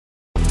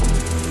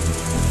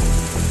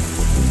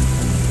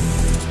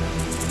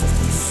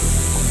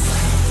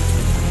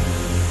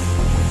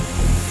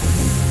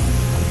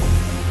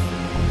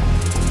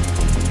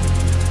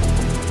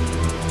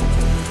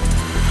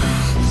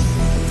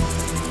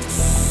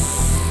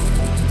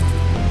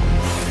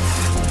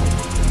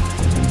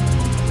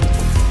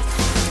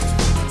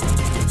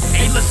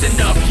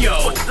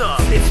up?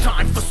 It's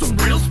time for some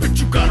real spit.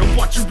 You gotta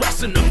watch your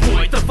ass and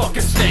avoid the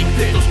fucking snake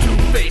pit. Those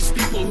two-faced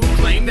people who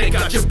claim they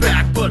got your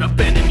back, but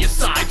abandon your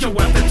side, yo,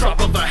 at the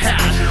drop of a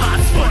hat.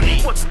 It's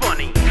funny. What's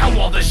funny? How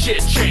all the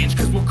shit changed,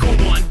 cause we're cool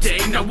one day,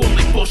 now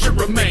only bullshit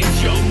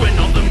remains. Yo, when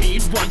all the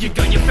meanwhile you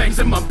got your fangs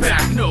in my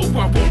back. No,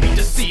 I won't be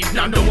deceived,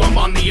 now know I'm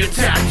on the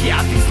attack.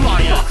 Yeah, these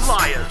liars, fuck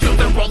liars. Yo,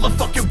 they're all a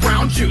fucking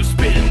brown juice,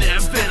 spitting their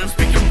venom,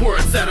 speaking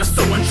words that are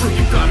so untrue.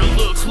 You gotta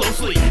look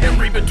closely and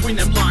read between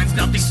them lines.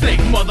 Now these snake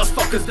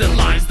motherfuckers, their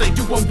lies, they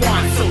do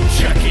unwind, so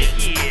check it.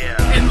 Yeah.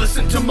 And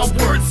listen to my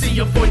words, see,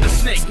 avoid the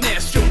snake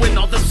nest. Yo, when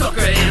all them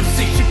sucker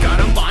MCs, you got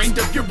a mind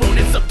of your own,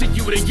 it's up to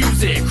you to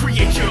use it.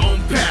 Create your own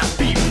path,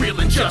 be real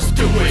and just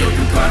do it. Yo,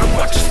 you gotta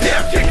watch your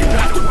step, yeah, you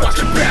have to watch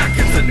your back.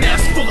 It's a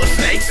nest full of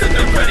snakes and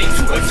they're ready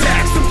to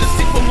attack. Some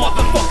deceitful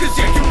motherfuckers,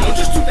 yeah, you know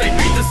just who they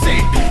be. The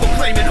same people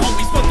claiming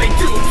homies, but they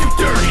do you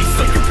dirty.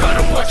 So you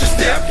gotta watch your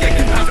step, yeah,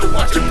 you have to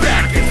watch your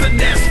back. It's a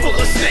nest full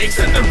of snakes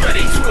and they're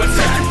ready to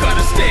attack. You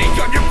gotta stay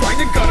on your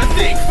grind and gotta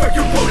think for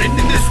your opponent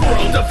in this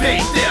world of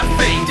hate. Their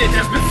fate, it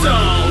has been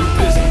sown.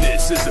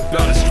 Business is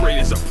about as straight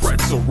as a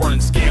pretzel, running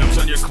scams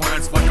on your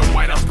clients like a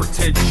White House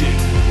pretension.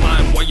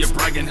 Lying while you're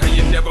bragging how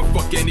you never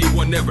fuck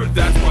anyone ever.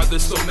 That's why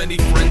there's so many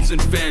friends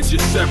and fans you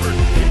severed.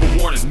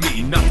 People warning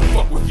me not to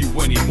fuck with you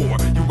anymore.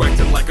 You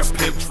acting like a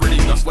pimp,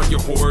 treating us like your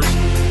whores.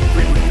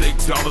 Greed with big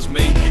dollars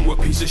made you a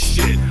piece of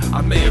shit.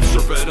 I may have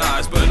serpent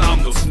eyes, but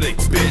I'm no snake,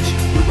 bitch.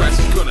 Your ass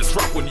is gonna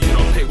drop when you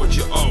don't pay what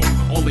you owe.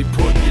 Only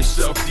putting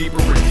yourself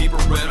deeper and deeper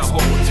in a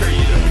hole. Tear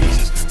you to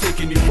pieces,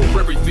 taking you for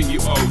everything you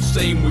owe.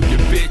 Same with your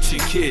bitch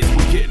and kids,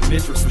 we getting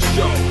interest for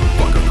show.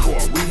 Fuck a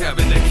court, we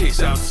having that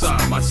case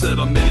outside. My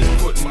settlement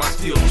is putting my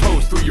steel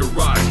toes through your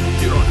eyes.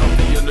 You don't help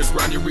the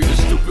underground, you're either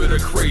stupid or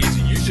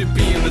crazy. You should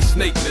be in the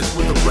snake nest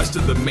with the rest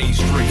of the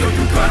mainstream. Yo,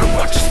 you gotta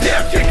watch your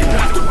step, yeah, you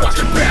have to watch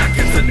your back.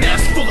 It's a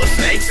nest full of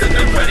snakes and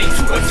they're ready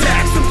to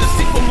attack. Some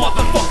deceitful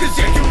motherfuckers,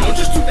 yeah, you know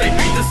just who they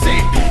be. The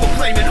same people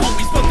claiming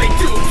homies, but they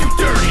do you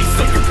dirty.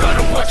 So you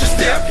gotta watch your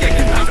step, yeah,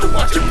 you have to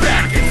watch your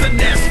back. It's a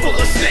nest full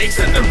of snakes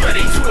and they're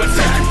ready to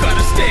attack. You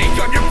gotta stay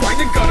on your grind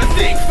and gotta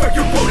think for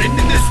your opponent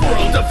in this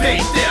world of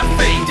hate. Their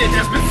fate, it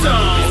has been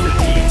sown.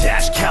 It's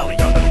the D-Cali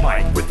on the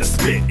mic with the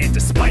spit. And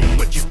despite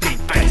what you think,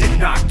 I did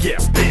not get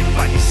bit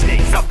by these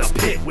snakes out the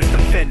pit with the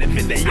venom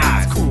in their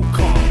eyes. Cool,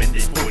 calm in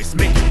their voice,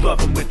 make you love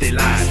them with their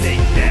lies. Snake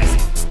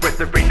nest, where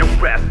there ain't no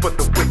wrath but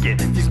the wicked.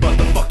 These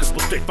motherfuckers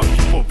will straight fuck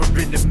you over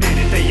in a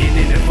minute. They ain't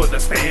in it for the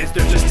fans,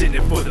 they're just in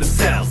it for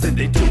themselves. And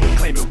they do it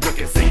claiming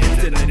wicked, saying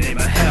it's in the name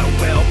of hell.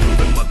 Well, prove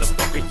it,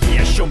 motherfucker,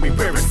 yeah. Show me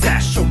where it's at,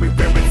 show me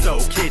where it's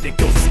okay to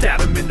go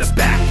stab him in the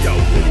back. Yo,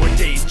 who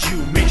ordained you,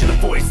 made you the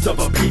voice of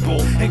a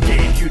people, and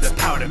gave you the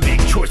power to make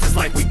choices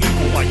like we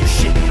equal. While you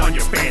shitting on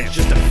your fans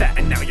just to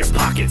fatten out your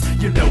pockets.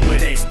 You know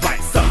it ain't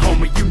right, so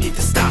homie, you need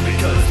to stop it.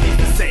 Cause these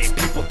the same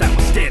people that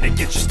will stand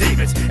against your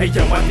statements. Hey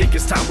yo, I think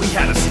it's time we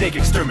had a snake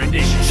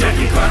extermination. Check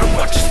You it. gotta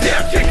watch your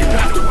step, yeah, you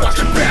have to watch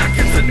your back.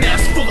 It's a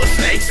nest full of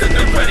snakes and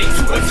they're ready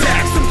to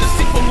attack. Some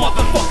deceitful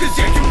motherfuckers,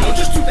 yeah, you know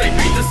just who they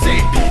be. The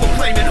same people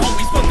claiming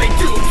homies, but they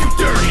do you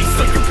dirty.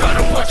 So you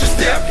gotta watch your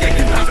step, yeah,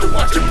 you have to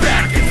watch your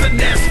back. It's a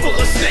nest full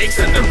of snakes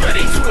and they're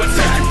ready to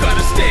attack. You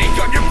gotta stay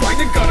on your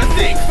grind and gotta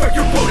think for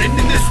your opponent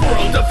in this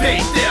world of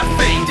hate.